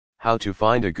How to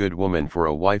find a good woman for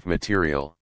a wife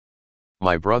material.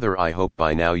 My brother, I hope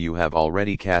by now you have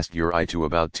already cast your eye to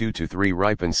about 2 to 3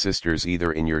 ripened sisters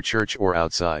either in your church or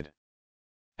outside.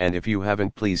 And if you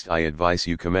haven't, please I advise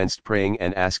you commenced praying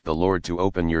and ask the Lord to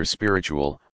open your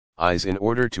spiritual eyes in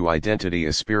order to identify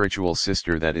a spiritual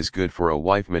sister that is good for a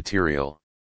wife material.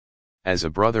 As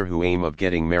a brother who aim of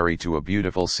getting married to a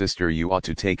beautiful sister, you ought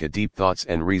to take a deep thoughts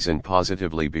and reason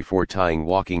positively before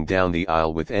walking down the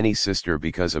aisle with any sister,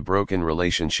 because a broken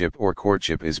relationship or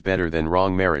courtship is better than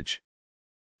wrong marriage.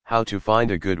 How to find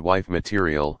a good wife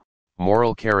material,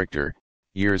 moral character.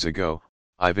 Years ago,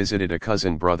 I visited a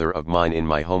cousin brother of mine in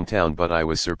my hometown, but I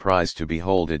was surprised to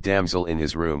behold a damsel in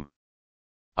his room.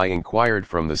 I inquired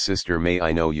from the sister, "May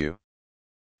I know you?"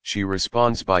 She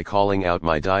responds by calling out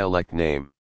my dialect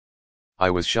name. I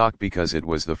was shocked because it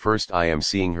was the first I am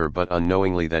seeing her, but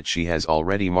unknowingly that she has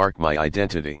already marked my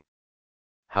identity.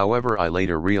 However, I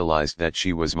later realized that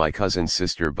she was my cousin's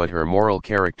sister, but her moral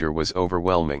character was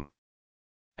overwhelming.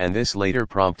 And this later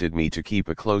prompted me to keep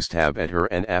a close tab at her,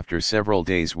 and after several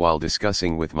days while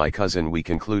discussing with my cousin, we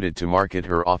concluded to market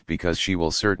her off because she will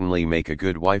certainly make a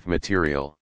good wife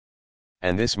material.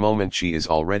 And this moment she is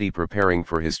already preparing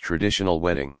for his traditional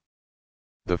wedding.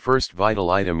 The first vital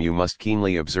item you must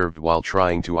keenly observe while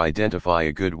trying to identify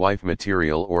a good wife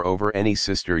material or over any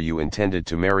sister you intended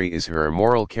to marry is her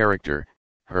moral character,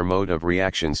 her mode of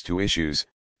reactions to issues,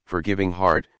 forgiving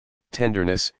heart,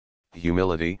 tenderness,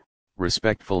 humility,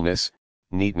 respectfulness,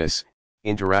 neatness,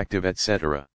 interactive,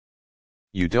 etc.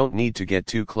 You don't need to get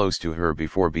too close to her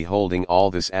before beholding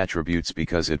all these attributes,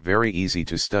 because it's very easy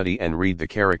to study and read the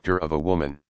character of a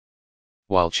woman.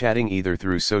 While chatting either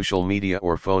through social media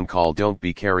or phone call, don't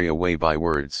be carried away by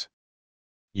words.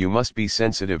 You must be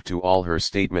sensitive to all her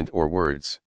statement or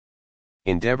words.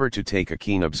 Endeavor to take a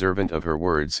keen observant of her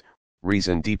words,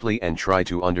 reason deeply and try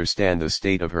to understand the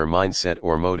state of her mindset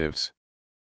or motives.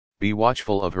 Be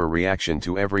watchful of her reaction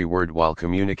to every word while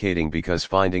communicating, because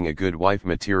finding a good wife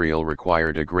material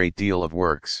required a great deal of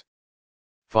works.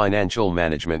 Financial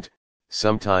management.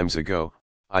 Some times ago,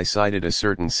 I cited a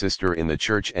certain sister in the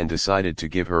church and decided to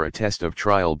give her a test of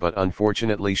trial, but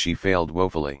unfortunately she failed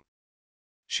woefully.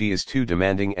 She is too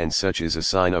demanding, and such is a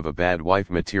sign of a bad wife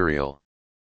material.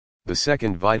 The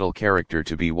second vital character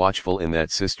to be watchful in that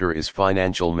sister is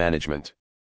financial management.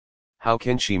 How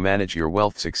can she manage your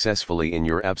wealth successfully in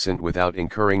your absence without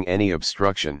incurring any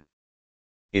obstruction?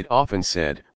 It often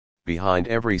said, behind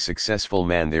every successful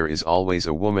man there is always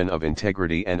a woman of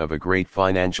integrity, and of a great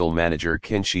financial manager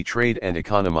can she trade and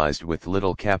economized with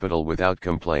little capital without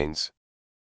complaints.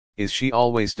 Is she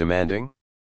always demanding?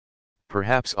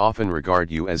 Perhaps often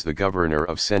regard you as the governor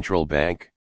of central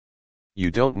bank? You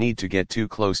don't need to get too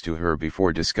close to her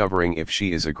before discovering if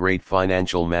she is a great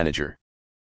financial manager.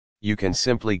 You can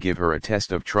simply give her a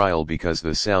test of trial, because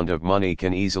the sound of money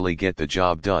can easily get the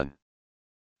job done.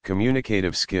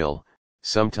 Communicative skill.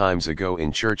 Some times ago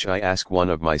in church I asked one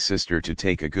of my sister to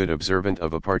take a good observant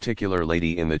of a particular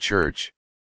lady in the church.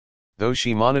 Though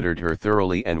she monitored her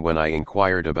thoroughly, and when I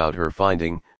inquired about her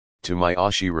finding, to my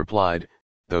awe she replied,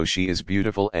 "Though she is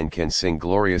beautiful and can sing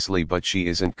gloriously, but she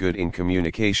isn't good in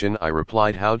communication." I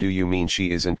replied, "How do you mean she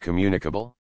isn't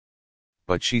communicable?"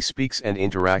 "But she speaks and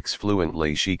interacts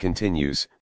fluently," she continues.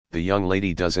 "The young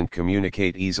lady doesn't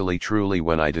communicate easily." Truly,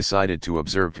 when I decided to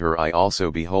observe her, I also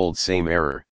behold same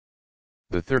error.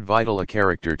 The third vital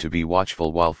character to be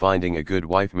watchful while finding a good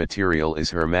wife material is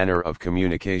her manner of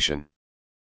communication.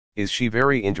 Is she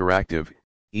very interactive,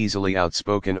 easily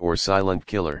outspoken, or silent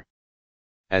killer?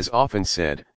 As often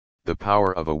said, the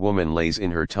power of a woman lays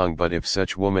in her tongue, but if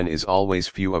such woman is always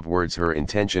few of words, her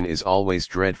intention is always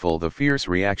dreadful. The fierce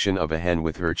reaction of a hen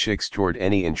with her chicks toward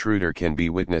any intruder can be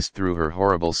witnessed through her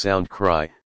horrible sound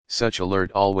cry. Such alert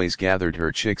always gathered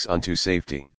her chicks unto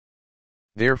safety.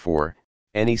 Therefore,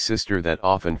 any sister that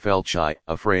often felt shy,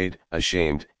 afraid,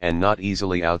 ashamed, and not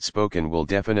easily outspoken will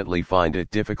definitely find it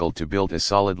difficult to build a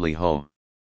solidly home.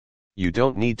 You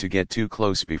don't need to get too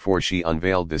close before she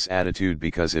unveiled this attitude,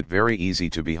 because it's very easy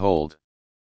to behold.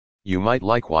 You might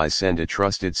likewise send a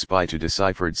trusted spy to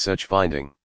decipher such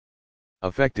finding.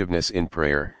 Effectiveness in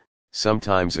prayer. Some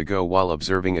times ago while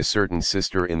observing a certain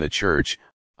sister in the church,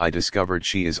 I discovered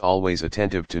she is always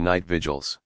attentive to night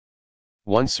vigils.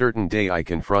 One certain day I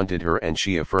confronted her and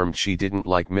she affirmed she didn't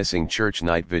like missing church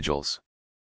night vigils.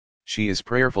 She is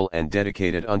prayerful and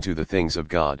dedicated unto the things of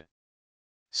God.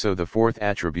 So the fourth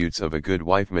attributes of a good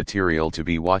wife material to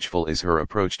be watchful is her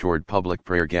approach toward public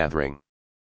prayer gathering.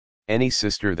 Any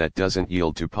sister that doesn't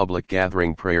yield to public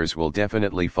gathering prayers will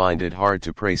definitely find it hard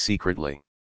to pray secretly.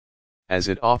 As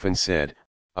it often said,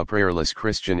 a prayerless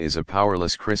Christian is a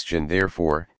powerless Christian.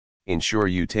 Therefore, ensure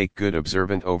you take good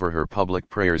observant over her public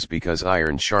prayers, because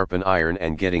iron sharpen iron,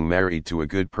 and getting married to a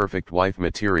good perfect wife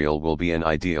material will be an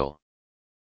ideal.